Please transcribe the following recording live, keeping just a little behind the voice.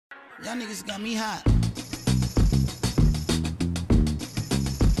Y'all niggas got me hot.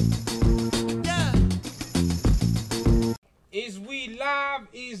 Yeah. Is we live?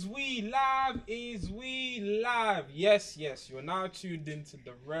 Is we live? Is we live? Yes, yes. You're now tuned into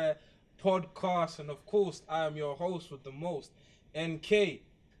the Rare Podcast, and of course, I am your host with the most, NK,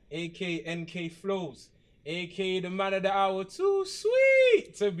 aka NK Flows, aka the man of the hour, too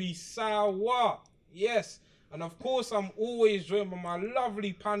sweet to be sour. Yes, and of course, I'm always joined by my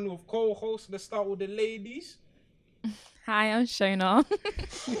lovely panel of co-hosts. Let's start with the ladies. Hi, I'm Shona.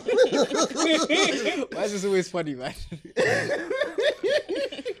 Why is this always funny, man?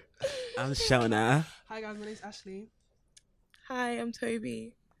 I'm Shona. Hi guys, my name's Ashley. Hi, I'm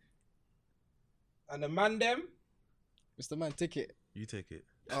Tobi. And the man them. Mr. Man, ticket. You take it.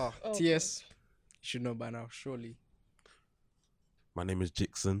 Oh, TS. You should know by now, surely. My name is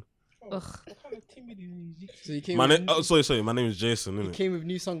Jixon. Ugh. What kind of timid is he? So you came. My with, name. Sorry. My name is Jason. you Isn't it? came with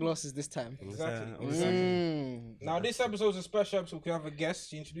new sunglasses this time. Exactly. Mm. Now this episode is a special episode. We have a guest.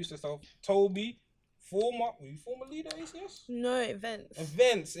 She introduced herself. Tobi, former leader ACS? No, events.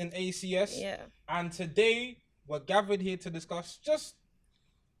 Events in ACS. Yeah. And today we're gathered here to discuss just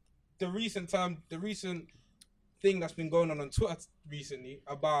the recent thing that's been going on Twitter recently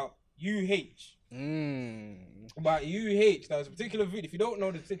about UH. About UH. Now, there's a particular video. If you don't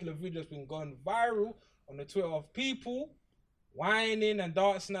know, the particular video has been going viral on the Twitter of people whining and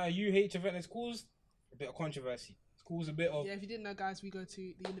dancing at a UH event. It's caused a bit of controversy. It's caused a bit of... Yeah, if you didn't know, guys, we go to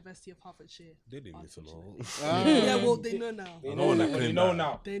the University of Hertfordshire. They didn't need to know. Yeah, well, they know now. They know now. They know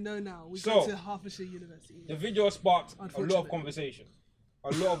now. They know now. We So, go to Hertfordshire University. The video sparked a lot of Unfortunately. conversation.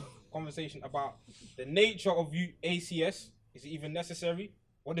 A lot of conversation about the nature of ACS. Is it even necessary?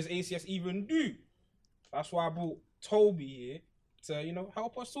 What does ACS even do? That's why I brought Tobi here to,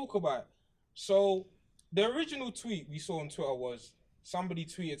 help us talk about it. So, the original tweet we saw on Twitter was somebody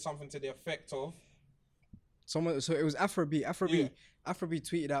tweeted something to the effect of... So it was Afrobeat. Afrobeat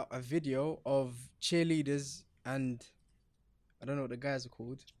tweeted out a video of cheerleaders and I don't know what the guys are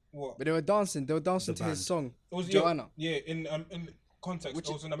called. What? But they were dancing. They were dancing to his song, It was, Joanna. Yeah, in context, it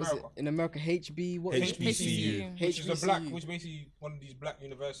was in America. In America, HB. What? HBCU. Which is which basically one of these black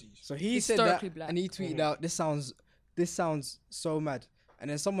universities. So he said that, Historically black. and he tweeted out, "This sounds so mad." And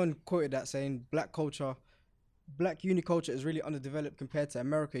then someone quoted that saying, "Black uni culture is really underdeveloped compared to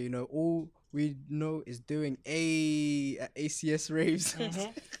America. All we know is doing at ACS raves."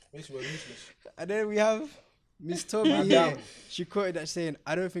 Which were useless. And then we have Miss Tobi here. She quoted that saying,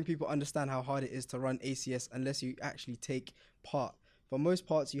 "I don't think people understand how hard it is to run ACS unless you actually take part. For most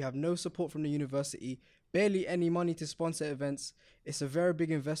parts, you have no support from the university, barely any money to sponsor events. It's a very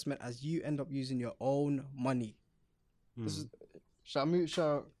big investment as you end up using your own money." Shall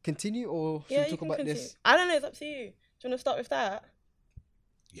I continue or should Yeah, we you talk can about continue. this? I don't know, it's up to you. Do you want to start with that?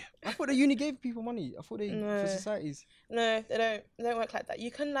 I thought the uni gave people money. I thought they No. for societies. No, they don't work like that.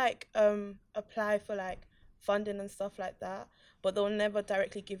 You can apply for funding and stuff like that, but they'll never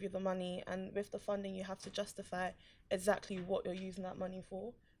directly give you the money, and with the funding you have to justify exactly what you're using that money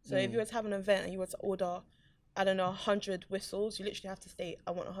for. So if you were to have an event and you were to order, I don't know, 100 whistles, you literally have to state,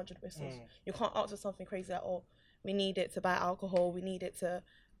 I want 100 whistles. You can't ask for something crazy like, oh, we need it to buy alcohol, we need it to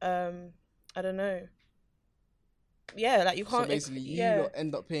I don't know. Yeah, you can't. So basically, you lot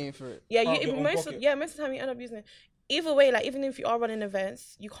end up paying for it. Yeah, Out of your own most pocket. of the time you end up using it. Either way, even if you are running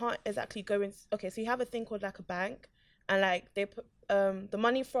events, you can't exactly go in. Okay, so you have a thing called a bank, and they put the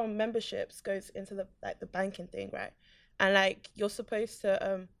money from memberships goes into the banking thing, right? And you're supposed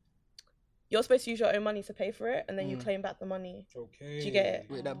to use your own money to pay for it, and then you claim back the money. Okay. Do you get it?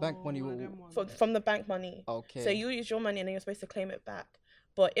 Wait, that bank money will. From the bank money. Okay. So you use your money, and then you're supposed to claim it back.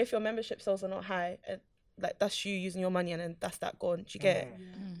 But if your membership sales are not high, that's you using your money, and then that's that gone. Do you get it?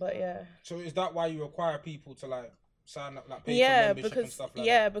 But yeah. So is that why you require people to sign up, pay for membership and stuff like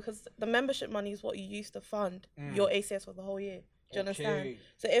that? Because the membership money is what you use to fund your ACS for the whole year. Do you understand?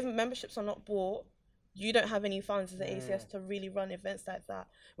 So if memberships are not bought, you don't have any funds as an ACS to really run events like that,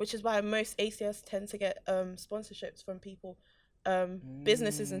 which is why most ACS tend to get sponsorships from people,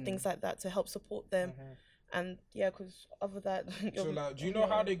 businesses and things like that to help support them. And yeah, because other than that, So do you know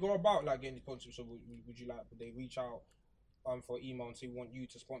how they go about getting sponsorships? So would you would they reach out for email and say we want you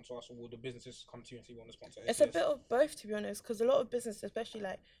to sponsor us, or will the businesses come to you and say we want to sponsor ACS? it's a bit of both, to be honest, because a lot of businesses, especially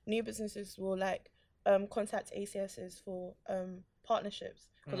new businesses, will contact ACSs for partnerships,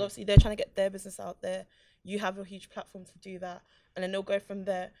 because obviously they're trying to get their business out there. You have a huge platform to do that, and then they'll go from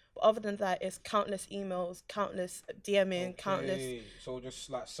there. But other than that, it's countless emails, countless DMing, countless. So just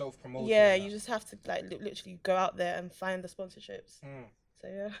self-promotion. Yeah, you just have to literally go out there and find the sponsorships. So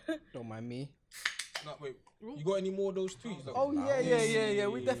yeah. Don't mind me. No, wait. You got any more of those tweets? Though? Oh yeah.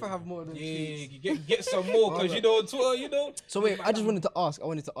 We definitely have more than tweets. Yeah, get some more because you know on Twitter, you know. So wait, I wanted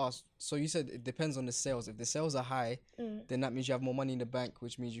to ask. So you said it depends on the sales. If the sales are high, then that means you have more money in the bank,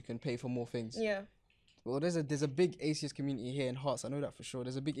 which means you can pay for more things. Yeah. Well, there's a big ACS community here in Hearts. I know that for sure.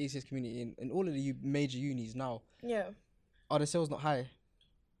 There's a big ACS community in all of the major unis now. Yeah. Are the sales not high?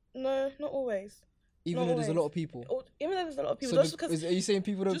 No, not always. Even though there's a lot of people. Even though there's a lot of people, So just because. are you saying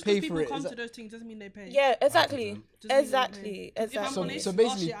people don't Just pay because for people it? come Is to that- those things doesn't mean they pay. Yeah, exactly. Doesn't mean they Exactly. pay. If I'm Exactly. honest, So last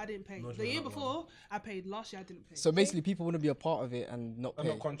basically- year I didn't pay. The year before I paid. Last year I didn't pay. So basically, people want to be a part of it and not I'm pay.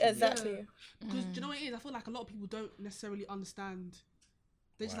 not contributing. Exactly. Because do you know what it is? I feel like a lot of people don't necessarily understand.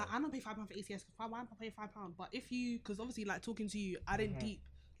 They're just like, I don't pay £5 for ACS. Why am I paying £5? But if you, because obviously, like talking to you, I didn't deep.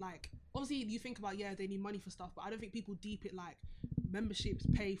 Like, obviously, you think about they need money for stuff, but I don't think people deep it like memberships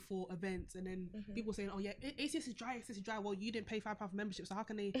pay for events, and then people saying, oh yeah, ACS is dry. Well, you didn't pay £5 for membership, so how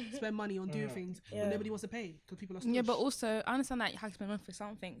can they spend money on doing things when nobody wants to pay because people are. Yeah, but also I understand that you have to spend money for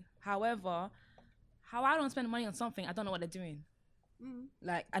something. However, how I don't spend money on something, I don't know what they're doing.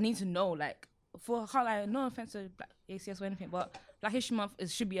 Like, I need to know. Like, no offense to Black ACS or anything, but Black History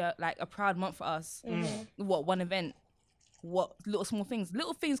Month should be a proud month for us. What one event? What little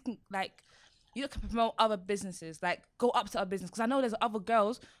things can, like, you can promote other businesses, like go up to our business, because I know there's other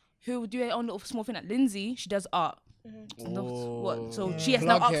girls who do their own little small thing. Like Lindsay, she does art. And so she has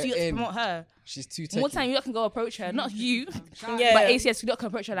now Plug up to you her to in. promote her. She's too techy. More time you can go approach her, not you, Yeah. but ACS, you can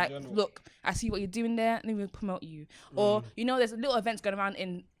approach her like, look, I see what you're doing there, let me promote you. Or there's little events going around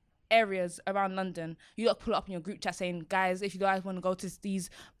in areas around London. You got to pull it up in your group chat saying, guys, if you guys want to go to these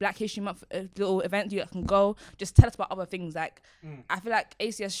Black History Month little events, you can go. Just tell us about other things. Like, I feel like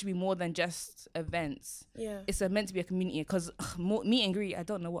ACS should be more than just events. Yeah. It's meant to be a community, because meet and greet, I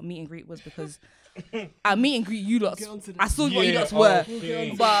don't know what meet and greet was, because I meet and greet you lots. I saw what you lots were,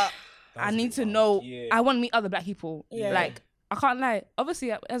 but I need to know. I want to meet other Black people. Yeah. Like, I can't lie.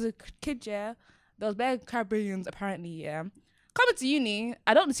 Obviously, as a kid, there was bare Caribbeans apparently, coming to uni,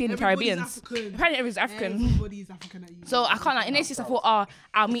 I don't see any Caribbeans. Apparently, everybody's African. Everybody's African at uni. So I can't, like, in ACS, I thought,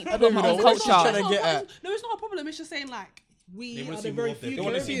 I'll meet a bit of my own culture. No, it's not a problem. It's just saying like we are the very few. They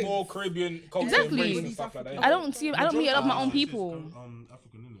want to see more Caribbean culture Exactly. and stuff like that. I don't meet a lot of my own people.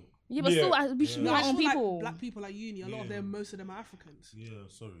 African, innit? Yeah, but still, we should meet No, our I own feel like people. Black people at uni, a lot of them, most of them are Africans. Yeah,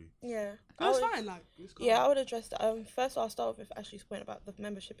 sorry. Yeah. No, it's fine. Like, it's cool. Yeah, I would address that. First, I'll start with Ashley's point about the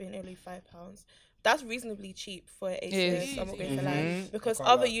membership being only £5. That's reasonably cheap for ACS. I'm not going to lie, because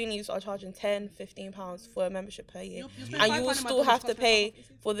other unis are charging £10-15 for a membership per year, and you will still have to pay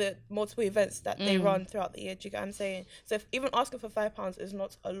for the multiple events that they run throughout the year. Do you get what I'm saying? So if even asking for £5 is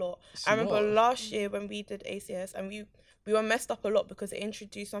not a lot. I remember last year when we did ACS, and we were messed up a lot because it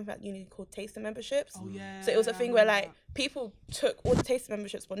introduced something at uni called tasting memberships. Oh yeah. So it was a thing where like people took all the tasting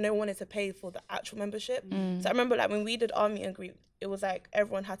memberships, but no one wanted to pay for the actual membership. So I remember like when we did our meet and greet, it was like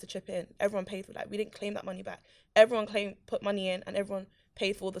everyone had to chip in. Everyone paid for that. We didn't claim that money back. Everyone put money in, and everyone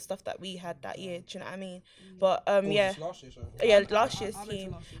paid for all the stuff that we had that year. Do you know what I mean? But Last year's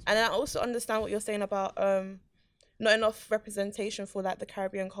team. And then I also understand what you're saying about not enough representation for like the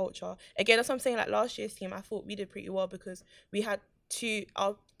Caribbean culture. Again, that's what I'm saying. Like last year's team, I thought we did pretty well because we had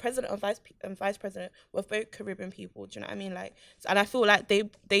our president and vice president were both Caribbean people. Do you know what I mean? Like, and I feel like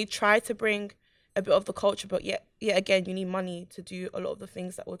they tried to bring a bit of the culture, but yet again, you need money to do a lot of the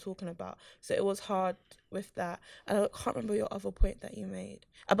things that we're talking about. So it was hard with that. And I can't remember your other point that you made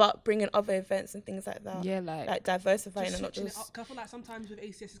about bringing other events and things like that. Yeah, like diversifying and not switching just it up. 'Cause I feel like sometimes with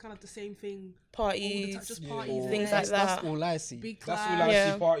ACS, it's kind of the same thing. parties, Just parties, things like that. That's all I see. Big That's class, all I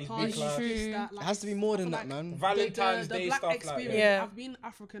Yeah. see. Parties, big parties, class. this, that, like, It has to be more I than feel that, like man. Valentine's the Day black stuff like experience, that. Yeah. I've been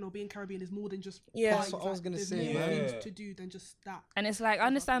African or being Caribbean is more than just Yeah. parties. That's what I was gonna there's say, more man. things to do than just that. And it's like, I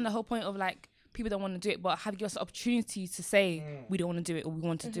understand the whole point of like, people don't want to do it, but have you us the opportunity to say we don't want to do it or we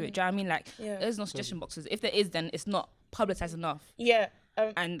want to do it. Do you know what I mean? Like, Yeah. there's no suggestion boxes. If there is, then it's not publicized enough. Yeah.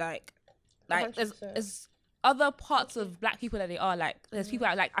 And like 100%. there's other parts of Black people that they are like. There's people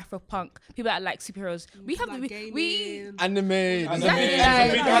that like Afro punk, people that like superheroes. We have Like to gaming. we Anime. And Exactly. the Yeah,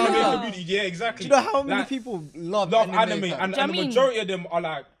 big yeah, anime yeah. community. Yeah, exactly. Do you know how many Like, people love anime, fam? and Do you the know what I mean? majority of them are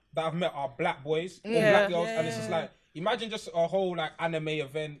like that I've met are black boys or Yeah. black girls, and it's just like imagine just a whole like anime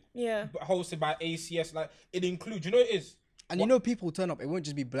event Yeah. hosted by ACS. Like it includes, you know, it is. And you know people turn up. It won't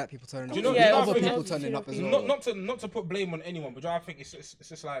just be black people turning up. you know- There's you know other what I people think? turning up as well. Not to put blame on anyone, but I think it's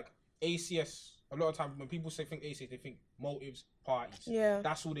just like ACS. A lot of times when people say think ACS, they think motives, parties. Yeah.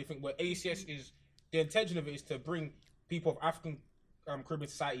 That's all they think. Where ACS is the intention of it is to bring people of African Caribbean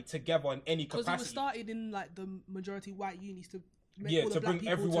society together in any Because capacity. it was started in like the majority white unis to make all the to black bring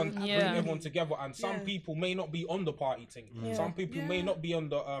people everyone, to- bring Yeah. everyone together. And some Yeah. people may not be on the party thing. Yeah. Some people may Yeah. not be on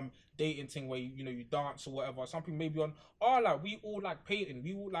the dating thing where you dance or whatever. Some people may be on. Like we all like painting.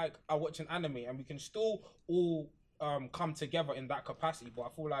 We all like are watching anime, and we can still all come together in that capacity. But I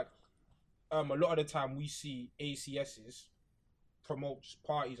feel like a lot of the time we see ACSs promote just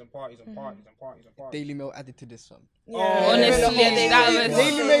parties and parties and parties and parties and parties. Daily Mail added to this one. Yeah. Honestly, that was-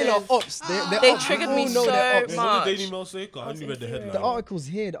 Daily Mail are ops. They're They ops. triggered We me all know so they're ops. What much. did Daily Mail say? 'Cause I only read the headline. The article's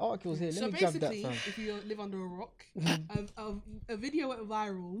here. Let So me grab that, basically, fam. if you live under a rock, a video went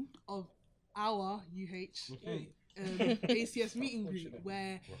viral of our UH ACS meet and greet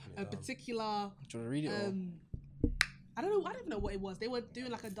where a particular Do you want to read it? Or? I don't even know what it was. They were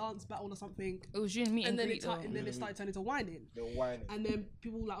doing like a dance battle or something, It was during meet and and then greet. and then it started turning to whining. They're whining. And then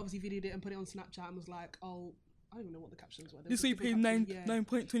people like obviously videoed it and put it on Snapchat and was like, oh, I don't even know what the captions were. There You was say you different paid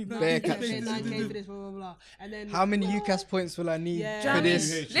captions, yeah. 9.25. Bare Yeah, captions. 9K for this, blah blah blah. And then How many UCAS points will I need Yeah. Do you know for what I mean?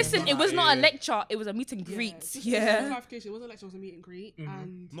 this? Listen, it was not a lecture. It was a meet and greet. Just for Yeah. clarification, it wasn't like it was a meet and greet,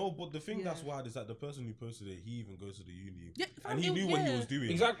 and No, but the thing Yeah. that's wild is that the person who posted it, he even goes to the uni. Yeah, and he fam, knew what he yeah. was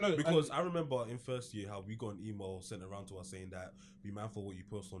doing. Exactly, no, Because I remember in first year how we got an email sent around to us saying that be mindful what you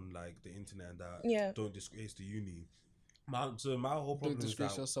post on like the internet and that Yeah. don't disgrace the uni. My whole problem Don't is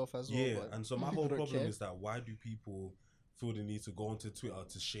disgrace that yourself as well. yeah, but and so my people whole don't problem care. is that why do people feel the need to go onto Twitter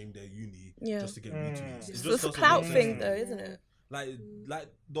to shame their uni Yeah. just to get retweets? It So just it's a doesn't clout make thing, sense. though, isn't it? Like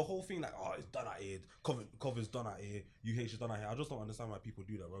the whole thing, like it's done out here, cover's done out here, UH is done out here. I just don't understand why people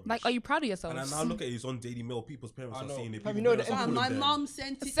do that rubbish. Like, are you proud of yourself? And I now look at it, it's on Daily Mail. People's parents I are know. seeing it. Have you people's know parents that- are Fam, calling my them. mum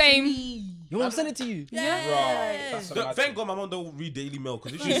sent it Same. to me. Your mum sent it to you. Right, that's a mad Thank thing. God my mom don't read Daily Mail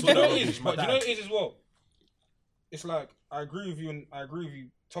because if Do you she saw know that what it rubbish, is? my But do you know dad. what it is as well? It's like I agree with you, and I agree with you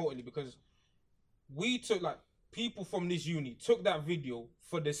totally because we took like people from this uni took that video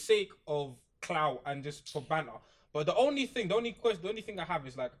for the sake of clout and just for banter. But the only thing I have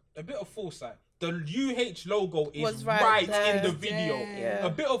is like a bit of foresight. The UH logo is Was right, right in there. the video. Yeah. A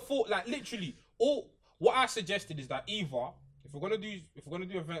bit of like literally all. What I suggested is that either if we're gonna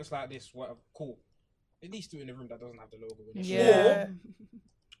do events like this, whatever, cool. At least do it in a room that doesn't have the logo in it. Yeah.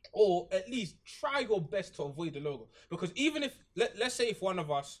 Or at least try your best to avoid the logo. Because even if, let's say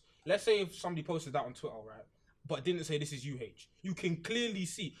if somebody posted that on Twitter, right, but didn't say this is UH, you can clearly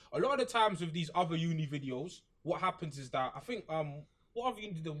see. A lot of the times with these other uni videos, what happens is that, I think, what other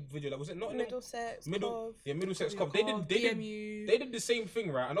uni did the video, that was it not Middlesex, Middlesex Cov, Cov. DMU. They did the same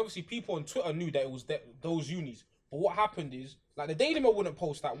thing, right? And obviously people on Twitter knew that it was those unis. But what happened is, like, the Daily Mail wouldn't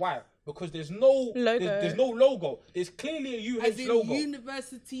post that. Why? Because there's no Logo. There's no logo. There's clearly a As UH in logo.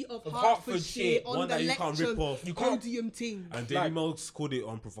 University of Of Hertfordshire Hertfordshire, on one the that you can't lecture rip off. You can't- podium thing. And Daily Like- Mail called it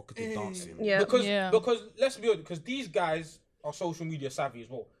unprovocative dancing. Yeah. Because let's be honest, because these guys are social media savvy as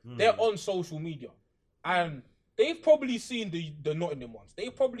well. They're on social media, and they've probably seen the Nottingham ones.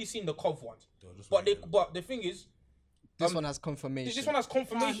 They've probably seen the Cov ones. just But waiting. but the thing is, This one has confirmation. this one has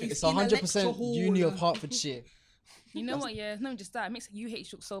confirmation. It's in a 100% lecture hall. Uni of Hertfordshire. You know what? Yeah, it's not just that. It makes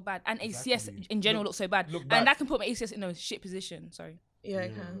UH look so bad, and ACS Exactly. in general look so bad, look bad. and that can put my ACS in a shit position. Sorry, Yeah,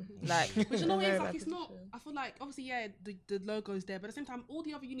 it can. like But you know what? Very It's like bad it's not. position. I feel like obviously, yeah, the logo's there, but at the same time, all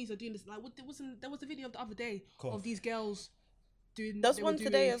the other unis are doing this. Like, there was a video the other day of these girls doing. There's they were one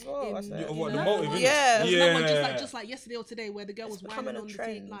today doing as well, I in- said. Yeah, You what, the know? motive, innit? Yeah. There was another one Yeah. just like yesterday or today where the girl was It's whining becoming on a the thing.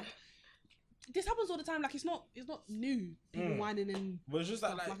 trend. Like, this happens all the time. Like, it's not new. People whining and But it's just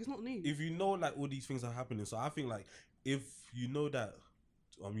that, stuff. Like, it's not new. if you know like all these things are happening, so I think like if you know that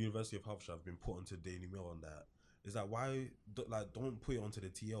University of Hertfordshire have been put onto Daily Mail on that, is that why don't put it onto the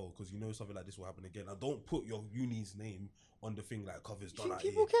TL because you know something like this will happen again. And don't put your uni's name on the thing like covers done think out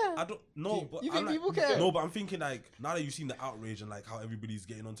people here. care? I don't know, but You I'm think like, people care? No, but I'm thinking like now that you've seen the outrage and like how everybody's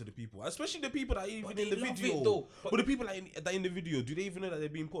getting onto the people, especially the people that are even they in the love video. it though. But the people that in the video, do they even know that they're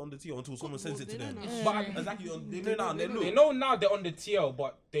being put on the TL until someone sends it to they them? don't know. But Exactly, they know now. They they look. know now they're on the TL,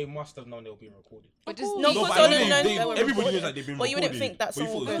 but they must have known they were being recorded. but just course. not No, put but it I on know the- they- they were everybody recorded. knows that they've been But you wouldn't recorded, think that but you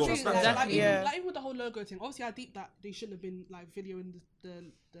someone thought it would was go gone. on Snapchat. Like, Yeah. like even with the whole logo thing, obviously I deep that they shouldn't have been like videoing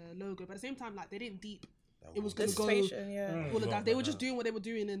the logo, but at the same time, like they didn't deep. It was gonna This go station, yeah. all of that. They were just doing what they were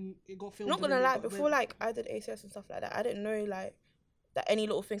doing, and it got filmed. I'm not and gonna then it lie, got before went- like I did ACS and stuff like that, I didn't know like that any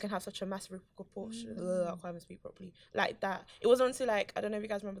little thing can have such a massive proportion. I can't even speak properly. Like that. It wasn't until like I don't know if you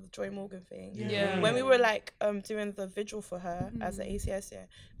guys remember the Joy Morgan thing. Yeah. When we were like doing the vigil for her as an ACS, yeah,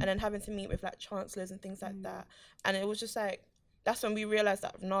 and then having to meet with like chancellors and things like that, and it was just like that's when we realized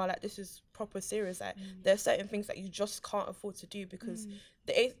that like this is proper serious. Like there's certain things that you just can't afford to do because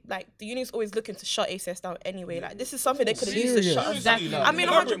the uni's always looking to shut ACS down anyway. Like this is something they could have used to shut us down. Exactly. I mean,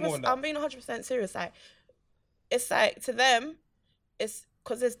 Elaborate more on 100%. that. I'm being 100% serious. Like, it's like to them, it's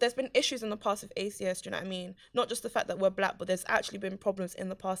because there's been issues in the past with ACS. Do you know what I mean? Not just the fact that we're black, but there's actually been problems in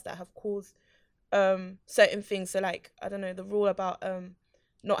the past that have caused certain things. So like, I don't know, the rule about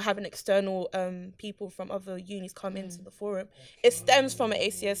not having external people from other unis come into the forum. It stems from an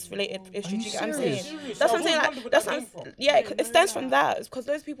ACS related issue. Do you get what I'm saying? Serious? That's what I'm I saying. always Like, wondered where that's that what came from. yeah, it no, stems from that. that because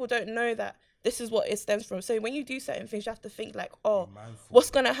those people don't know that this is what it stems from. So when you do certain things, you have to think like, oh, mindful. what's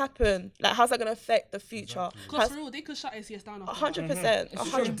gonna happen? Like, how's that gonna affect the future? Because for real, they could shut ACS down. 100%, It's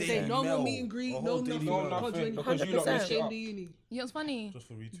just 100%. Say no more Mail. meet and greet, A no whole nothing. Daily No Mail. nothing because you lot 100%. messed it Shame up. the uni. You know what's funny? Just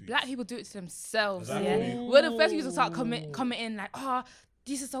for retweets. Black people do it to themselves. Exactly. Yeah, we're the first people to start commenting like, "Oh,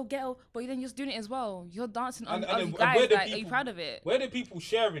 this is so ghetto," but then you're just doing it as well. You're dancing on And other then guys. where the Like, are you people- proud of it? Where the people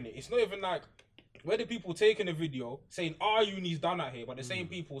sharing it? It's not even like where the people taking a video saying our uni's done out here, but the same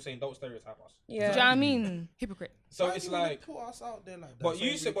people saying don't stereotype us. Do you Yeah. know what I mean? Hypocrite. So Why it's do you wanna like, put us out there like that. but so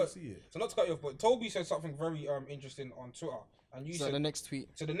you said, everybody but can see it? so not to cut you off, but Toby said something very interesting on Twitter, and you So said the next tweet.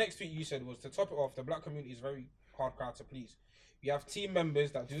 so the next tweet you said was to top it off. The black community is very hard crowd to please. You have team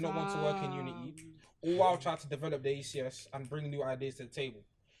members that do not want to work in unity, all while trying to develop the ACS and bring new ideas to the table.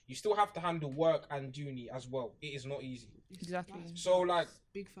 You still have to handle work and uni as well. It is not easy. Exactly. So like,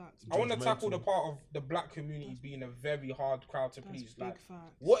 Big facts. I want to tackle Judgmental. the part of the black community being a very hard crowd to That's please. big Like,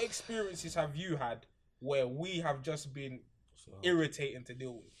 facts. what experiences have you had where we have just been So, irritating to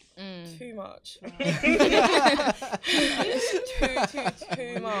deal with? Too much. Oi.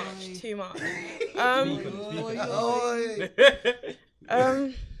 Too much.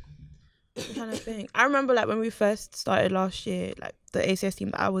 I'm trying to think. I remember like when we first started last year, like the ACS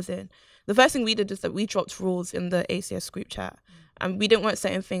team that I was in, the first thing we did is that we dropped rules in the ACS group chat. And we didn't want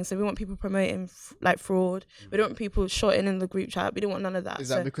certain things. So we want people promoting like fraud. We don't want people shorting in the group chat. We don't want none of that. Is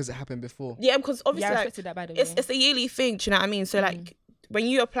So- that because it happened before? yeah, because Yeah, obviously I like, respected that by the way. it's a yearly thing, do you know what I mean? So like when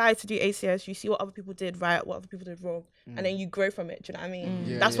you apply to do ACS, you see what other people did right, what other people did wrong, and then you grow from it, do you know what I mean?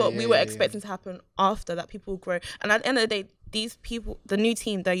 Yeah, That's yeah, what yeah, we were yeah, expecting to happen after that, people grow. And at the end of the day, these people, the new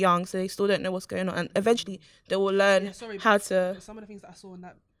team, they're young, so they still don't know what's going on, and eventually they will learn Yeah, sorry, how to, Some of the things that I saw in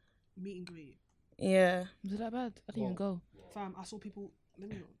that meet and greet, yeah. Was it that bad? I didn't even go. fam, I saw people. Let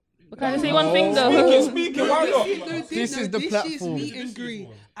me. But can I say one thing though? Speaking, why not? This is the this platform. Year's meet and greet.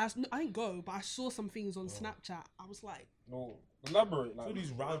 I didn't go, but I saw some things on Snapchat. I was like, No, elaborate. So Like,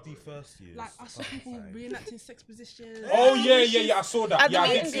 these rowdy first years. I saw people reenacting sex positions. oh yeah, I saw that. At the Yeah, I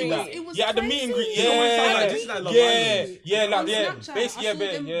meet did and see greet. that. It was Yeah, at the meet and greet. crazy. Yeah, This is like Love yeah, Island. yeah, like On yeah, Snapchat, basically, I yeah,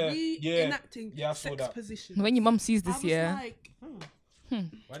 saw them yeah. reenacting Yeah, I saw sex that. positions. When your mum sees I this was year, like, Why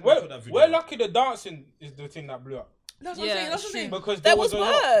didn't I We're, put that video we're up? lucky the dancing is the thing that blew up that's what I'm Yeah, saying. That's what I'm it's saying. because There there was a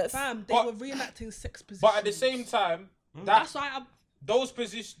lot. worse. Fam, they But- were reenacting sex positions. But at the same time, that's why I. those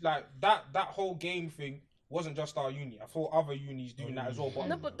positions, like that whole game thing wasn't just our uni. I thought other unis doing that as well. But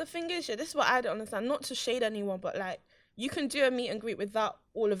No, but the thing is, yeah, this is what I don't understand. Not to shade anyone, but like, you can do a meet and greet without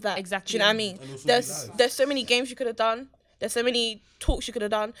all of that. Exactly. Do you know what I mean? And also be live. There's so many games you could have done. There's so many talks you could have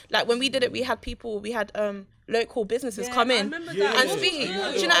done. Like when we did it, we had local businesses come I in. remember Yeah, that. and It was speak.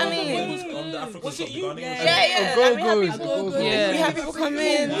 good. Do you know what I It mean? was on the African Was it shop, you? the Ghanaian Yeah. shop. Yeah. Go, Like, we had goes, people, go, goes. Yeah. we had people come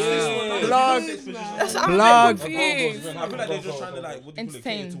in. Yeah. Blog. Yeah. That's what I'm Blog. like confused. I feel like they're just trying to like, what do you call it, cater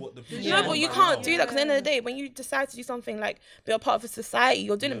Entertain. to what the people Yeah. No, but you can't do that because at the end of the day, when you decide to do something like be a part of a society,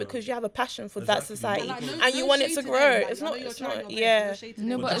 you're doing it because you have a passion for that Exactly. society Like, and you want it shade to them, grow. like, It's I know not. you're It's trying not. your best, Yeah. no shade to No,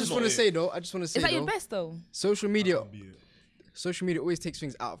 them. but I just want to say though. is that your best though? Social media. Can't be it. Social media always takes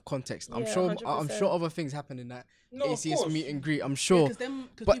things out of context. I'm Yeah, sure. 100%. I'm sure other things happen in that No, of ACS course. meet and greet. I'm sure. Because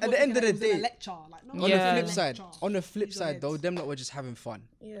But at the end of the day, On on Yeah. the flip side, Use your though, heads. them lot were just having fun.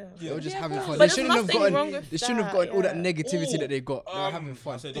 Yeah. They were just having fun. But They there's shouldn't have nothing wrong gotten. with They shouldn't have that, gotten all that yeah. negativity Ooh, that they got. They were having I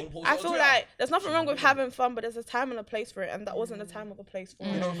fun. said, don't post I it on feel Twitter. like there's nothing wrong with having fun, but there's a time and a place for it, and that wasn't the time or the place for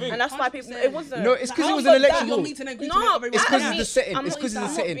it. don't think? And that's why people. It wasn't. No, it's because it How was about an election. that? No, No, it's because I it's mean, the setting. I'm It's not- because it's the I'm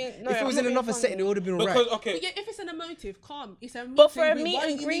not setting. being- no, If it I'm was not in being another setting, it funny. would have been because alright. okay, But yeah, if it's an emotive, calm. It's a meet But for a and meet why are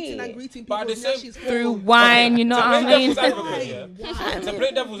and you meeting greet? and greeting But at people? the Now same- she's Through cool. wine, you know to what I play mean? devil's advocate, yeah. Why? To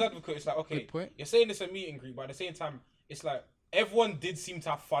play devil's advocate, it's like okay, Good point. you're saying it's a meet and greet, but at the same time, it's like everyone did seem to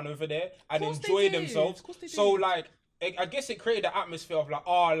have fun over there and course they enjoy did. themselves. Of course they So did. like, I guess it created an atmosphere of like,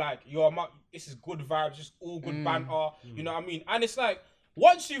 oh, like this is good vibes, just all good banter. You know what I mean? And it's like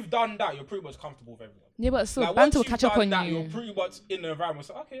once you've done that, you're pretty much comfortable with everyone. Yeah, but so Like, banter will once you've catch up done on that, you. you're pretty much in the environment.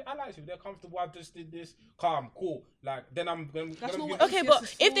 So okay, I like you. They're comfortable. I just did this. Calm, cool. Like then I'm gonna That's not give- what- Okay, Yes, but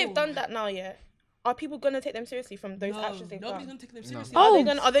it's if they've for. done that now, yeah, are people gonna take them seriously from those No, actions they've nobody's done? gonna take them seriously. Oh.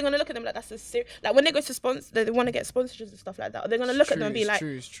 Are they gonna look at them like that's a serious? Like when they go to sponsor, they want to get sponsorships and stuff like that. Are they gonna look at them and be like,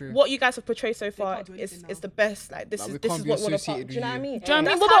 It's true. what you guys have portrayed so far can't do is anything is now. the best. Like this Like, is we this can't is be what we're associated about. Do you know with what I you. mean? Do you know what I mean?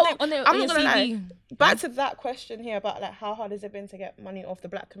 That's What how about they- on their- I'm on not your gonna CV? lie. Back to that question here about like how hard has it been to get money off the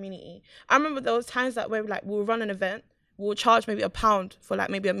black community? I remember there was times that where like we'll run an event. will charge maybe £1 for like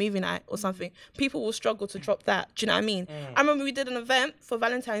maybe a movie night or something, people will struggle to drop that. Do you know what I mean? I remember we did an event for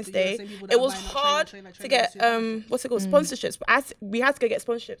Valentine's Day. It was hard to get what's it called, sponsorships. But we had to go get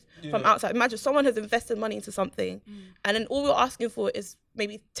sponsorships from outside. Imagine someone has invested money into something, and then all we're asking for is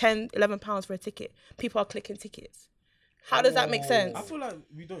maybe £10-11 for a ticket. People are clicking tickets. How does that make sense? I feel like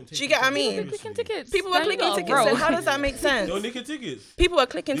we don't take Do you get what I mean? Clicking tickets. People were clicking tickets. So how does that make sense? You're nicking tickets. People are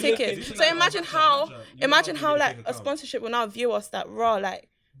clicking tickets. So imagine how like a account. sponsorship will now view us that raw. Like,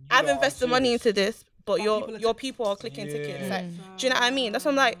 I've invested money into this, but your people are clicking tickets. Like, do you know what I mean? That's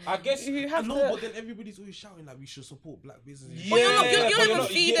what I'm like. I guess you have No, to. but then everybody's always shouting like we should support black businesses. But you're not but even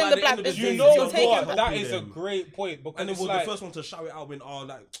feeding the black business. You know You're taking. what? That is a great point because And then it's we're like, the first one to shout it out when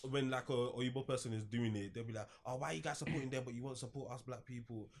like a Oyibo person is doing it, they'll be like, "Oh, why are you guys supporting them, but you won't support us black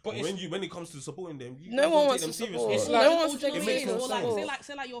people?" But But when it comes to supporting them, you No guys one don't wants take to them support. seriously. like- No one wants to Or take do you it know what I mean? seriously.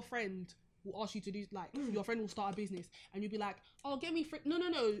 Say like your friend will ask you to do like your friend will start a business and you'll be like, oh, get me free. No.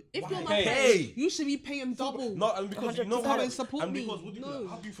 If you're my Hey. friend, you should be paying double. No, and because you know 100%. how Don't support and me. because what do you call it?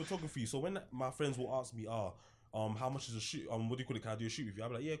 No. I do photography. So when my friends will ask me, how much is a shoot? What do you call it? Can I do a shoot with you?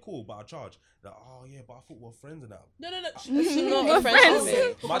 I'm like, yeah, cool, but I charge. Like, oh yeah, but I thought we're friends and that. No. Not friends.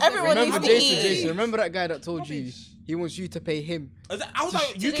 Everyone needs Remember to Jason, eat. remember that guy that told you he wants you to pay him? I was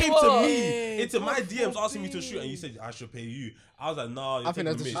like, you do came what? to me into my DMs asking me to shoot, and you said I should pay you. I was like, nah. I think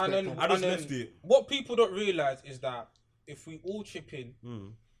that's the disrespectful. I just left it. What people don't realize is that if we all chip in,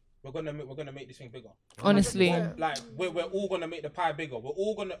 we're gonna make this thing bigger. Honestly. Like we're all gonna make the pie bigger. We're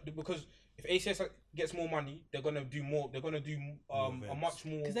all gonna, because if ACS gets more money, they're gonna do more. They're gonna do a much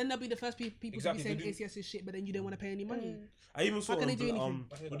more. Because then they'll be the first people Exactly, to be they saying ACS is shit, but then you don't want to pay any money. I even saw can they do anything?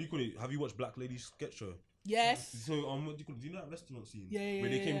 what do you call it? Have you watched Black Lady Sketch Show? Yes. So what do you call it? Do you know that restaurant scene? Yeah,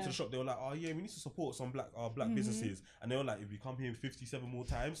 Where they came yeah. to the shop, they were like, oh yeah, we need to support some black businesses, and they were like, if we come here 57 more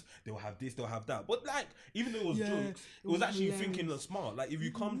times, they'll have this, they'll have that. But like, even though it was jokes, it was actually hilarious. thinking smart. Like if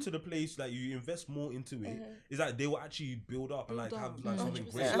you come to the place, like you invest more into it, it's like they will actually build up and like have like something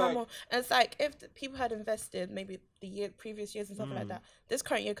 100%. great. And it's like if the people had invested maybe previous years and stuff like that, this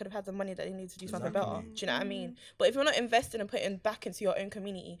current year could have had the money that they need to do something better. Do you know what I mean? But if you're not investing and putting back into your own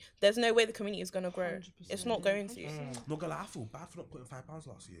community, there's no way the community is going to grow. 100%, It's not going to. No, girl, I feel bad for not putting £5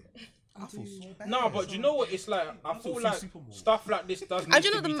 last year. I feel so bad. No, but do you know what it's like? I feel feel like Super Bowl. stuff like this does need And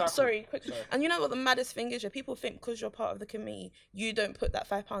you to know be the tackled. sorry, quickly. And you know what the maddest thing is? Yeah, people think because you're part of the committee, you don't put that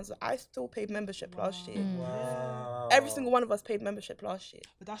 £5. I still paid membership last year. Wow. Every single one of us paid membership last year.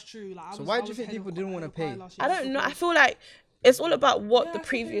 But that's true. Like, So why do you think people didn't want to pay? I don't know. I feel like it's all about what the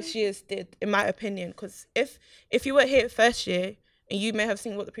previous years did, in my opinion. Because if you were here first year and you may have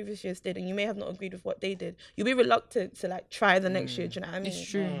seen what the previous years did, and you may have not agreed with what they did, you'll be reluctant to like try the next year. Do you know what I mean? It's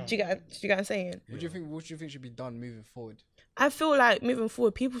true. Do you get what I'm saying? What do you think should be done moving forward? I feel like moving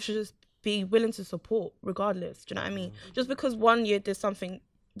forward, people should just be willing to support regardless. Do you know what I mean? Just because one year did something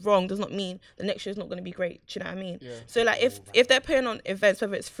wrong does not mean the next year is not going to be great. Do you know what I mean? Yeah. So like if they're putting on events,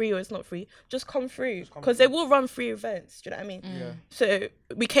 whether it's free or it's not free, just come through, because they will run free events. Do you know what I mean? Yeah. So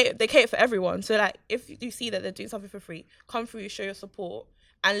they cater for everyone. So like if you see that they're doing something for free, come through, show your support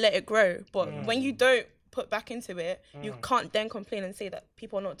and let it grow. But when you don't put back into it, you can't then complain and say that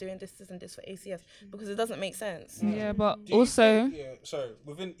people are not doing this and this for ACS, because it doesn't make sense. Yeah, but Do you also think, sorry,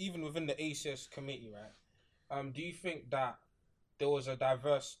 within the ACS committee, right? Do you think that there was a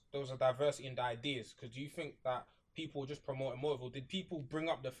diversity in the ideas? Because do you think that people were just promoting more of it? Or did people bring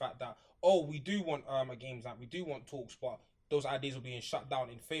up the fact that, oh, we do want a games night, we do want talks, but those ideas were being shut down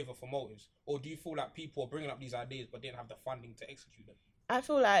in favour for motives? Or do you feel like people are bringing up these ideas but didn't have the funding to execute them? I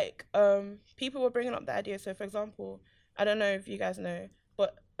feel like people were bringing up the idea. So, for example, I don't know if you guys know,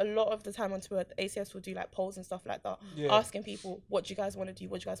 but a lot of the time on Twitter, the ACS will do like polls and stuff like that, asking people, what do you guys want to do?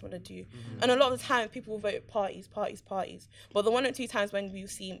 What do you guys want to do? And a lot of the time, people will vote parties. But the 1 or 2 times when we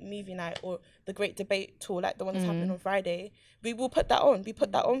see movie night or the great debate tour, like the one that's happening on Friday, we will put that on. We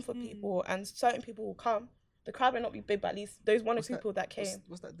put that on for people, and certain people will come. The crowd may not be big, but at least those 1 or 2 people that came.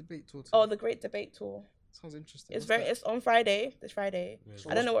 What's that debate tour? Oh, the great debate tour. Sounds interesting. It's on Friday. This Friday.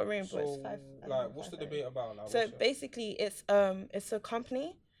 So I don't know what room, but so, it's 5. like, what's the debate about? Like, So what's it? basically, it's a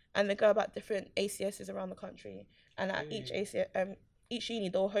company, and they go about different ACSs around the country, and at each ACS, each uni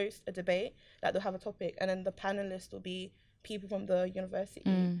they'll host a debate. Like they'll have a topic, and then the panelists will be people from the university.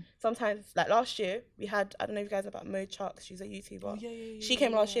 Sometimes, like last year, we had, I don't know if you guys know about Mo Chucks. She's a YouTuber. She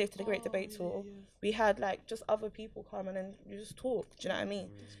came last year to the Great Debate Tour. We had like just other people come, and then you just talk. Do you know what I mean?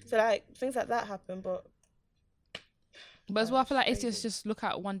 So like things like that happen, but as well, I feel like ACS just look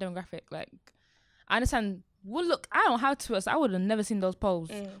at one demographic. Like, I understand. Well, look, I don't have Twitter, so I would have never seen those polls.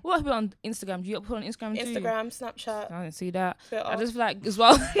 What have you on Instagram? Do you put on Instagram too? Instagram, Snapchat. I didn't see that. Twitter. I just feel like, as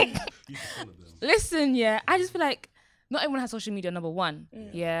well. You should follow them. Listen, yeah, I just feel like not everyone has social media, number one.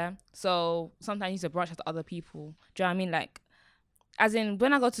 Yeah. So sometimes you need to branch out to other people. Do you know what I mean? Like, as in,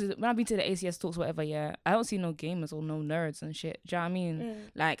 when I've been to the ACS talks, whatever, yeah, I don't see no gamers or no nerds and shit. Do you know what I mean?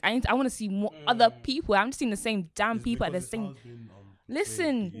 Like, I want to see more other people. I'm just seeing the same damn people at the same.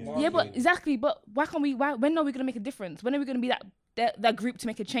 Listen, yeah, but exactly. But why can't we? When are we gonna make a difference? When are we gonna be that group to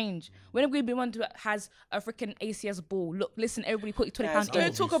make a change? When are we gonna be one that has a freaking ACS ball? Look, listen, everybody put £20 in.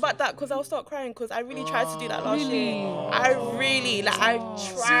 Don't talk about that because I'll start crying because I really tried to do that last year. I really I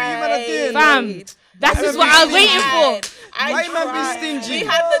tried. Fam, that's just what I was waiting for. Why you man be stingy? We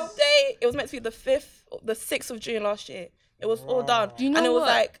had the day. It was meant to be the 6th of June last year. It was all done, Do you know and it was what?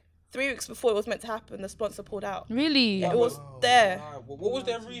 like 3 weeks before it was meant to happen. The sponsor pulled out. Really? It was there. What was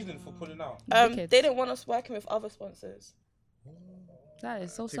their reason for pulling out? They didn't want us working with other sponsors, That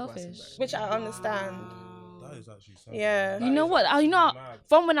is so selfish. which I understand. That is actually sad. Yeah. You know what?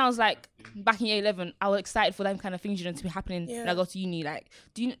 From when I was like back in year 11, I was excited for them kind of things, to be happening when I go to uni. Like,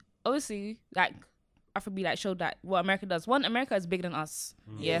 obviously, like, Afrobeat like showed that what America does. One, America is bigger than us.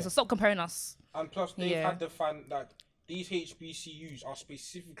 Yeah, so stop comparing us. And plus, they've had the fan that these HBCUs are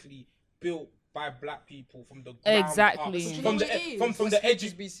specifically built by black people from the ground exactly up. From the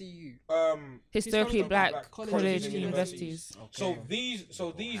edges. HBCU. Historically black colleges and universities. Okay.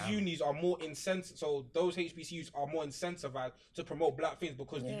 So these unis are more incentive. So those HBCUs are more incentivized to promote black things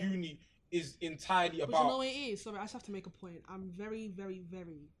because the uni is entirely But about. you know what it is? Sorry, I just have to make a point. I'm very, very,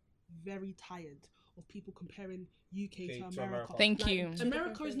 very, very tired of people comparing UK to America. Thank you.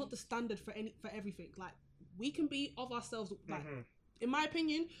 America is not the standard for everything. Like, we can be of ourselves. Like, in my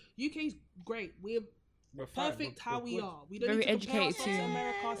opinion, UK's great. We're perfect how we are. We don't Very need to compare educated ourselves to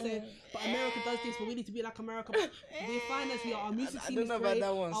too. America. But America does this, but we need to be like America. But we're fine as we are. Our music I scene don't is know great.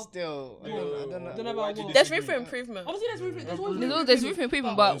 about that one still. I don't know. about what. There's room for improvement. Obviously, there's room for There's room for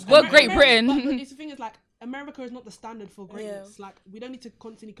improvement, but America- we're Great Britain. But the thing is, like, America is not the standard for greatness. Like, we don't need to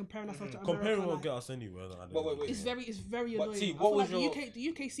constantly compare ourselves to America. Comparing won't like, get us anywhere. Wait. it's very But annoying. T, I what feel was like the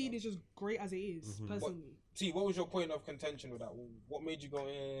UK scene is just great as it is, personally. See, what was your point of contention with that? What made you go?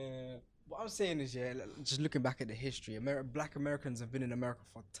 What I'm saying is, just looking back at the history, black Americans have been in America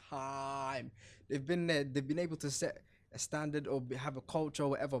for time. They've been there. They've been able to set a standard or have a culture or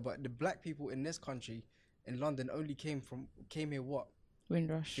whatever. But the black people in this country, in London, only came here what?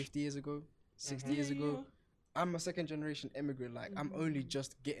 Windrush. 50 years ago, 60 years ago. I'm a second generation immigrant. Like, I'm only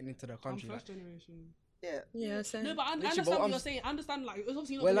just getting into the country. I'm first generation. Yeah, same. No, but I understand what you're saying. I understand, like, it's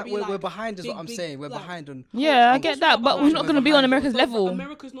obviously not We're, gonna like, be we're like behind is what I'm big, saying. We're like- behind on. Yeah, I get that, but we're not going to be on America's But level.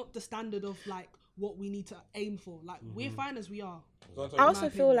 America's not the standard of, like, what we need to aim for. Like, we're fine as we are. I also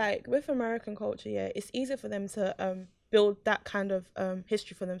feel like with American culture, it's easier for them to build that kind of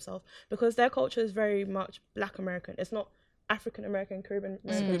history for themselves because their culture is very much Black American. It's not African American, Caribbean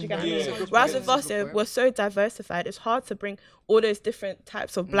American. Do you get what I mean? Whereas with us, we're so diversified. It's hard to bring all those different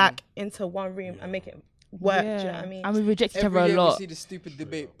types of black into one room and make it work. Do you know what I mean? And we reject each Every other a year lot. we see the stupid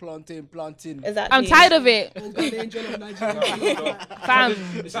debate, planting. Exactly. I'm tired of it. Or Ghanaian jollof, Nigerian jollof.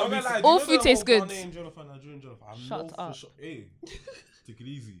 Fam, all food tastes good. Shut up. Hey, take it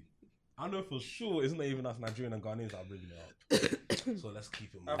easy. I know for sure it's not even us Nigerian and Ghanaians that are bringing it up. So let's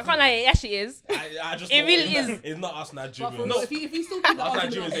keep it moving. I can't lie, it actually is. I just It know really it's is. It's not us But Nigerians. for real, if you still keep the Us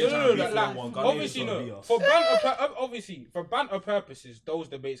argument, Nigerians ain't trying to be like, one. obviously, Ghanaians gonna be us. For banter purposes, those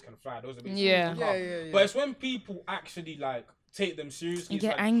debates can fly. Those debates Yeah. can come. But it's when people actually like take them seriously. And it's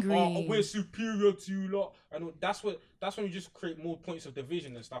get like, angry. Oh, we're superior to you lot, and that's when you just create more points of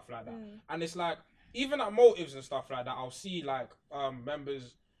division and stuff like that. And it's like even at motives and stuff like that, I'll see like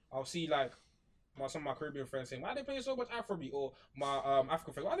members. I'll see like some of my Caribbean friends saying, "Why are they playing so much Afrobeat?" Or my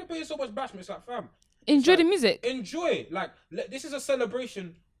African friends, "Why are they playing so much bashment?" It's like, fam, Enjoy like, the music. Enjoy. Like, this is a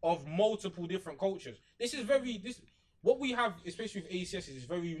celebration of multiple different cultures. What we have, especially with ACS, is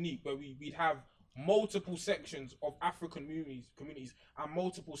very unique. Where we'd have multiple sections of African communities and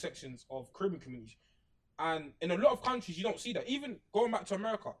multiple sections of Caribbean communities. And in a lot of countries, you don't see that. Even going back to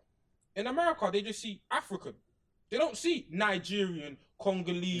America, in America, they just see African. They don't see Nigerian,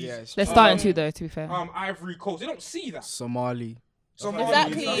 Congolese. Yes. They're starting to, though, to be fair. Ivory Coast. They don't see that. Somali.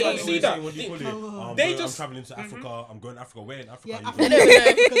 Exactly. They don't see that. What do you call it? They I'm just- traveling to Africa. I'm going to Africa. Where in Africa? Yeah, are you Africa.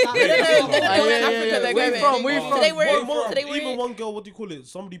 going? They don't know in Africa they're Where going. from? Where you from? Today we're Even one girl, what do you call it?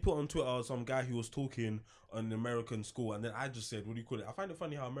 Somebody put on Twitter some guy who was talking on an American school, and then I just said, what do you call it? I find it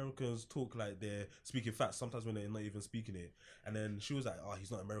funny how Americans talk like they're speaking facts sometimes when they're not even speaking it. And then she was like, "Oh,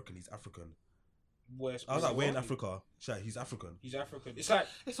 he's not American, he's African." I was like, "Where in Africa?" She's like, "He's African." He's African. It's like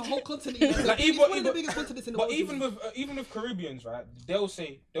it's a whole continent. Like, It's one of the biggest continents in the world. But even with Caribbeans, right? They'll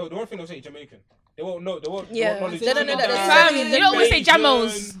say the one thing they'll say Jamaican. They won't know. They won't acknowledge. They don't know that. Fam, you don't always say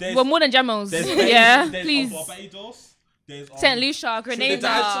jamos. We're more than jamos. Yeah, please. Barbados. St. Lucia,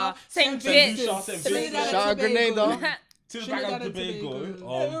 Grenada, St. Kitts. Shout out Grenada. Trinidad and Tobago.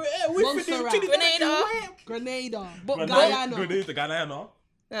 Grenada. Guyana.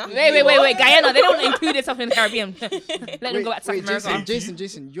 Yeah. Wait. Guyana, they don't include themselves in the Caribbean. Let them go back to South America.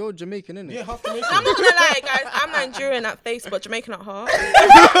 Jason, you're Jamaican, innit? Yeah, half Jamaican. I'm not gonna lie, guys. I'm Nigerian at face, but Jamaican at heart.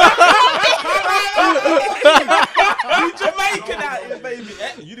 You Jamaican out here, baby.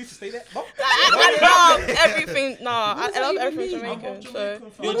 You need to stay there. I love everything. I love everything Jamaican.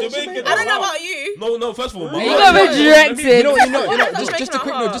 So You're Jamaican. I don't know about you. No. First of all, You got rejected. You know. Jamaican Just a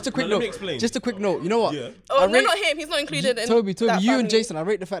quick at note. heart. Let me explain. Just a quick note. You know what? Yeah. Oh, I no, rate- not him. He's not included in Toby, that you and family. Jason, I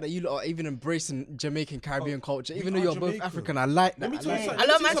rate the fact that you lot are even embracing Jamaican Caribbean culture, even though are you're both Jamaican. African. I like that. Let me tell you I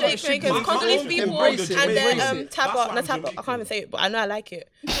love my Jamaicans, Congolese people, Embrace it, and embrace then it. Taba. No, Taba. I can't even say it, but I know I like it.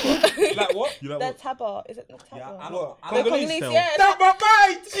 Like what? You like That what? Taba. Is it not Taba? What? The Congolese, style. yeah.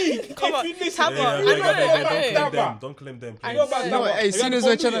 Come on, Taba. I know. Don't claim them. I please. know. You know what? Hey, soon as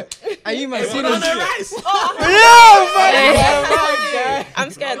we're trying to, are you man? Soon Banana as rice. I'm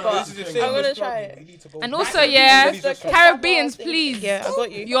scared, but I'm gonna try it. And also, yeah, The Caribbeans, Taba thing. please. Yeah, I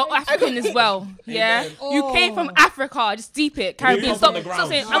got you. You're African as well, yeah? You came from Africa, just deep it. Caribbean, come stop from the ground.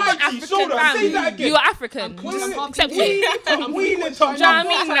 saying, I'm not Right, African, shoulder, say that fam. again. You're African. Accept it. I'm wheeling top. Do you know what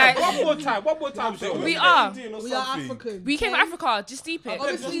I mean? Like, One more time. we are. We are African. We came from Africa, just deep it.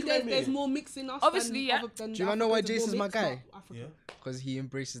 Obviously, there's more mixing us. Obviously, yeah. Do you wanna know why Jason's my guy? Yeah. because he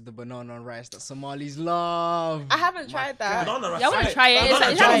embraces the banana and rice that Somalis love. I haven't tried that. Banana rice. Yeah, I want to try it. It's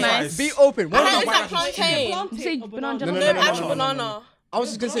Banana nice. rice. Be open. I One heard of it's the- like plantain. You say banana No, No, no, no, actual no, no, banana. I was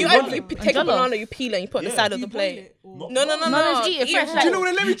just gonna say. You one- actually take a Jollof. banana, you peel it, and you put it on the side of the plate. No, no. just eat it fresh, raw. like- Do you know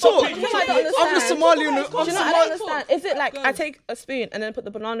what? Let me talk. You know what I don't I'm the understand? Somali. Do you know what I don't understand? Is it like I take a spoon and then put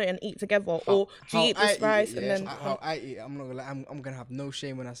the banana and eat together, or do you eat I this rice it, and yeah, then? how I eat. I'm not gonna lie. I'm gonna have no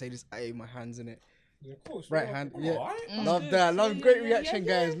shame when I say this. I ate my hands in it. Of course. Right hand. Yeah. Alright. Love that. Love great reaction,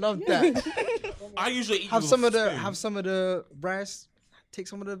 guys. Love that. I usually eat Have with some of spoon. the. Have some of the rice. Take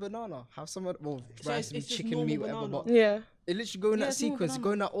some of the banana. Have some of rice, it's just chicken, normal meat, whatever. banana. But Yeah. it literally go in Yeah, that it's normal sequence, banana.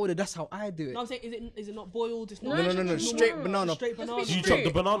 go in that order. That's how I do it. No, I'm saying, is it not boiled? It's not. No, no, no, it's straight normal. banana. Straight banana. Do you chop the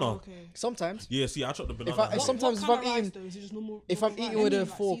banana? Okay. Sometimes. Yeah, see, I chop the banana. If I- as well. sometimes if what I'm kind of rice eating- though? Is it just normal? If I'm normal eating rice? with a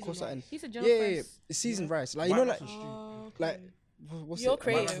Like fork or seasoned something. rice? He said Yeah, jollof yeah, yeah. rice. It's seasoned rice. Like White you know, rice like and stew. like what's You're it? White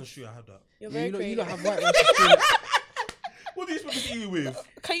rice creative. and stew, I had that. You're Yeah, very you creative. don't have white rice. and stew. What do you supposed to eat with?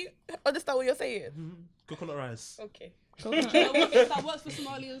 Can you understand what you're saying? Coconut rice. Okay. That works for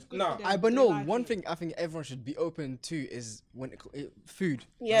Somalians. good Nah. for them, But they no, like one it. thing I think everyone should be open to is when food.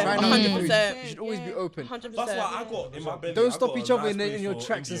 Yeah, Try not to 100%. food. You should always be open. 100%. That's why I got in my belly. Don't I stop got each a other nice in place your for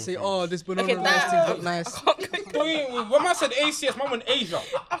tracks and say, Indian "Oh, food. this banana Okay, rice thing that look nice." When man said ACS, man went Asia.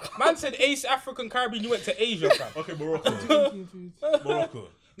 Man said Ace African Caribbean, you went to Asia, fam. Okay, Morocco. Indian food. Morocco.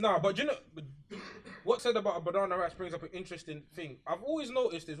 Nah, but you know, what said about a banana rice brings up an interesting thing. I've always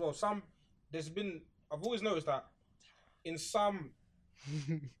noticed as well, I've always noticed that in some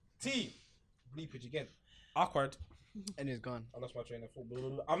bleepage again. Awkward. And it's gone. I lost my train of thought. Blah, blah,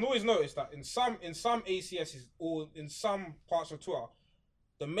 blah. I've always noticed that in some ACSs or in some parts of tour,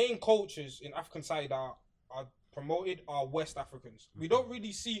 the main cultures in African side are promoted are West Africans. We don't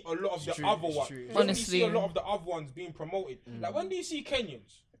really see a lot of the other ones. true. We don't really see a Honestly. lot of the other ones being promoted. Like when do you see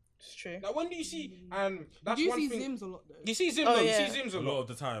Kenyans? It's true. Like when do you see? And that's Do you one see thing. Zims a lot though? You see Zim Oh, though. yeah. You see Zims A a lot lot. of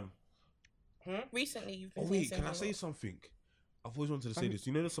the time. Recently, you've been Oh wait, saying can I say something? I've always wanted to say this.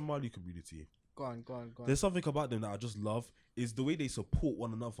 You know the Somali community? Go on. There's something about them that I just love. Is the way they support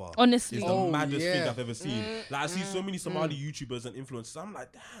one another. Honestly. It's the Oh, maddest thing yeah. I've ever seen. Like I see so many Somali YouTubers and influencers. I'm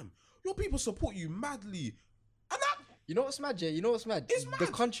like, damn, your people support you madly. And that You know what's mad, yeah? You know what's mad? It's The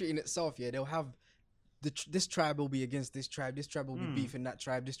mad. country in itself, yeah, they'll have this tribe will be against this tribe will be beefing that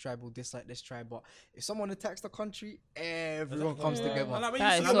tribe, this tribe will dislike this tribe. But if someone attacks the country, everyone comes and together. like, when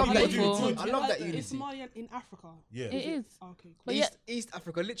That you is see so other people beautiful. do it, I love that Is unity. Somalia in Africa? yeah. It is. Okay. Cool. But yeah, East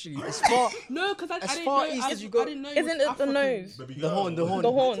Africa, literally, as far No, because I As didn't far know. east I as you go- didn't know. Isn't it the nose? Baby the girl. horn, The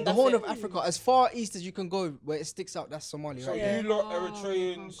horn, that's of it. Africa, as far east as you can go, where it sticks out, that's Somalia, So right? Yeah. you lot, Oh,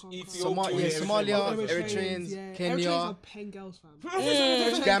 Eritreans, okay. Ethiopians, Somalia, everything. Eritreans, yeah. Kenya. Eritreans are pen girls,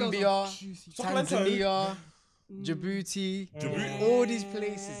 fam. Gambia, Juicy. Tanzania, Djibouti, all these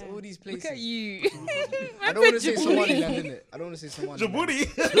places. look at you. I don't want to say Somaliland, innit? I don't want to say Somaliland.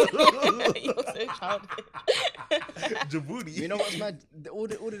 Djibouti. You're so childish. Djibouti. You know what's mad? All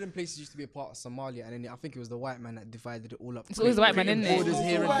of them places used to be a part of Somalia, and then I think it was the white man that divided it all up. It's always the white man, isn't Borders it?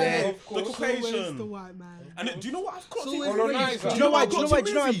 here and there. The Always Caucasian. the white man. And then, do you know what I've clocked So in? it's Colonizer. Do Do you know why? I've Do you know clocked why? in Do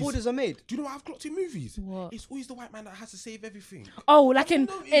you know why movies? borders are made? Do you know what I've clocked in movies? What? It's always the white man that has to save everything. Oh, like in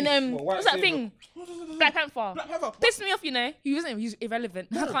Well, what's that white thing? Black Panther. Black Panther. Pissed me off, you know. He wasn't irrelevant.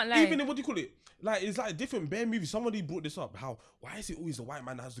 I can't lie. Even in what do you call it? Like it's like different bear movies. Somebody brought this up. Why is it always a white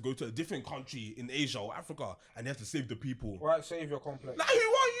man that has to go to a different country in Asia or Africa and they have to save the people? Right, savior complex. Like who are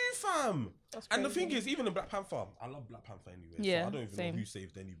you, fam? That's And the crazy. thing is, even in Black Panther, I love Black Panther anyway. Yeah, so I don't even same. know who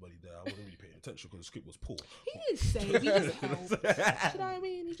saved anybody there. I wasn't really paying attention because the script was poor. He didn't save. He just helped. Do you know what I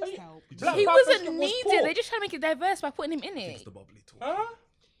mean? He just helped. Black He Panther's wasn't script was needed. poor. They just trying to make it diverse by putting him in It's it. the bubbly talk. Huh?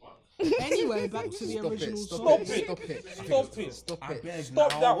 Anyway, back to the original Stop topic. it. Stop it. Stop it. Stop I it. beg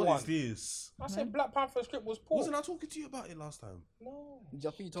Stop now, that what one. is this? I said Black Panther script was poor. Wasn't I talking to you about it last time? No. I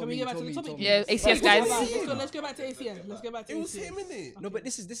think you told Can we me, get back you to the told topic? me. Yeah, ACS guys. Let's go back to ACS. Let's go back to It was ACS. him, innit? No, but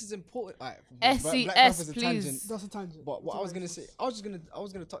this is important. Like, SCS, Black Panther's a please. tangent. That's a tangent. But what That's I was a gonna tangent. say, I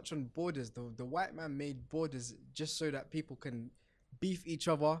was gonna touch on borders. The white man made borders just so that people can beef each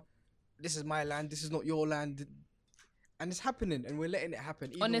other. This is my land. This is not your land. And it's happening, and we're letting it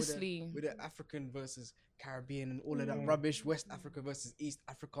happen. Even Honestly. with the African versus Caribbean and all of that rubbish, West Africa versus East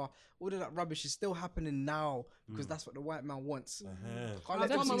Africa, all of that rubbish is still happening now because that's what the white man wants. Can't I let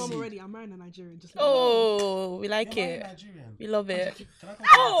them told my mum succeed. already. I'm marrying a Nigerian. Just like Oh, we like it. Nigerian. We love it. Can I come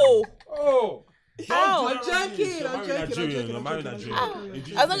Oh, Oh. ow. I'm joking. You're I'm married joking. Nigerian, you're I'm married joking.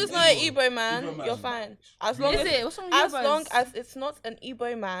 Nigerian. As long as it's not an Igbo Igbo man, man. you're fine. As long Is as it? What's wrong with as Yorubas? long as it's not an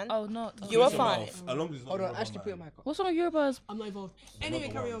Igbo man, Oh, not. you are Close your fine. mouth. As long as it's not Hold on, Yoruba Ashley, put your man. mic up. What's wrong with Yorubas? I'm not involved. Anyway,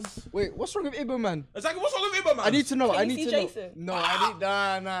 Another carry on. one. Wait, what's wrong with Igbo man? Exactly. What's wrong with Igbo man? I need to know. Can I you need see to know. Jason? No, I need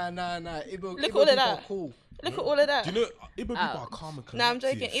nah. Igbo, Look Igbo at all of people that. are cool. Look at all of that. Do you know Igbo people are calm and collective? Nah, I'm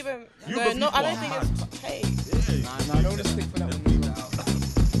joking. Even Yoruba no, I people don't are think mad. it's. Hey,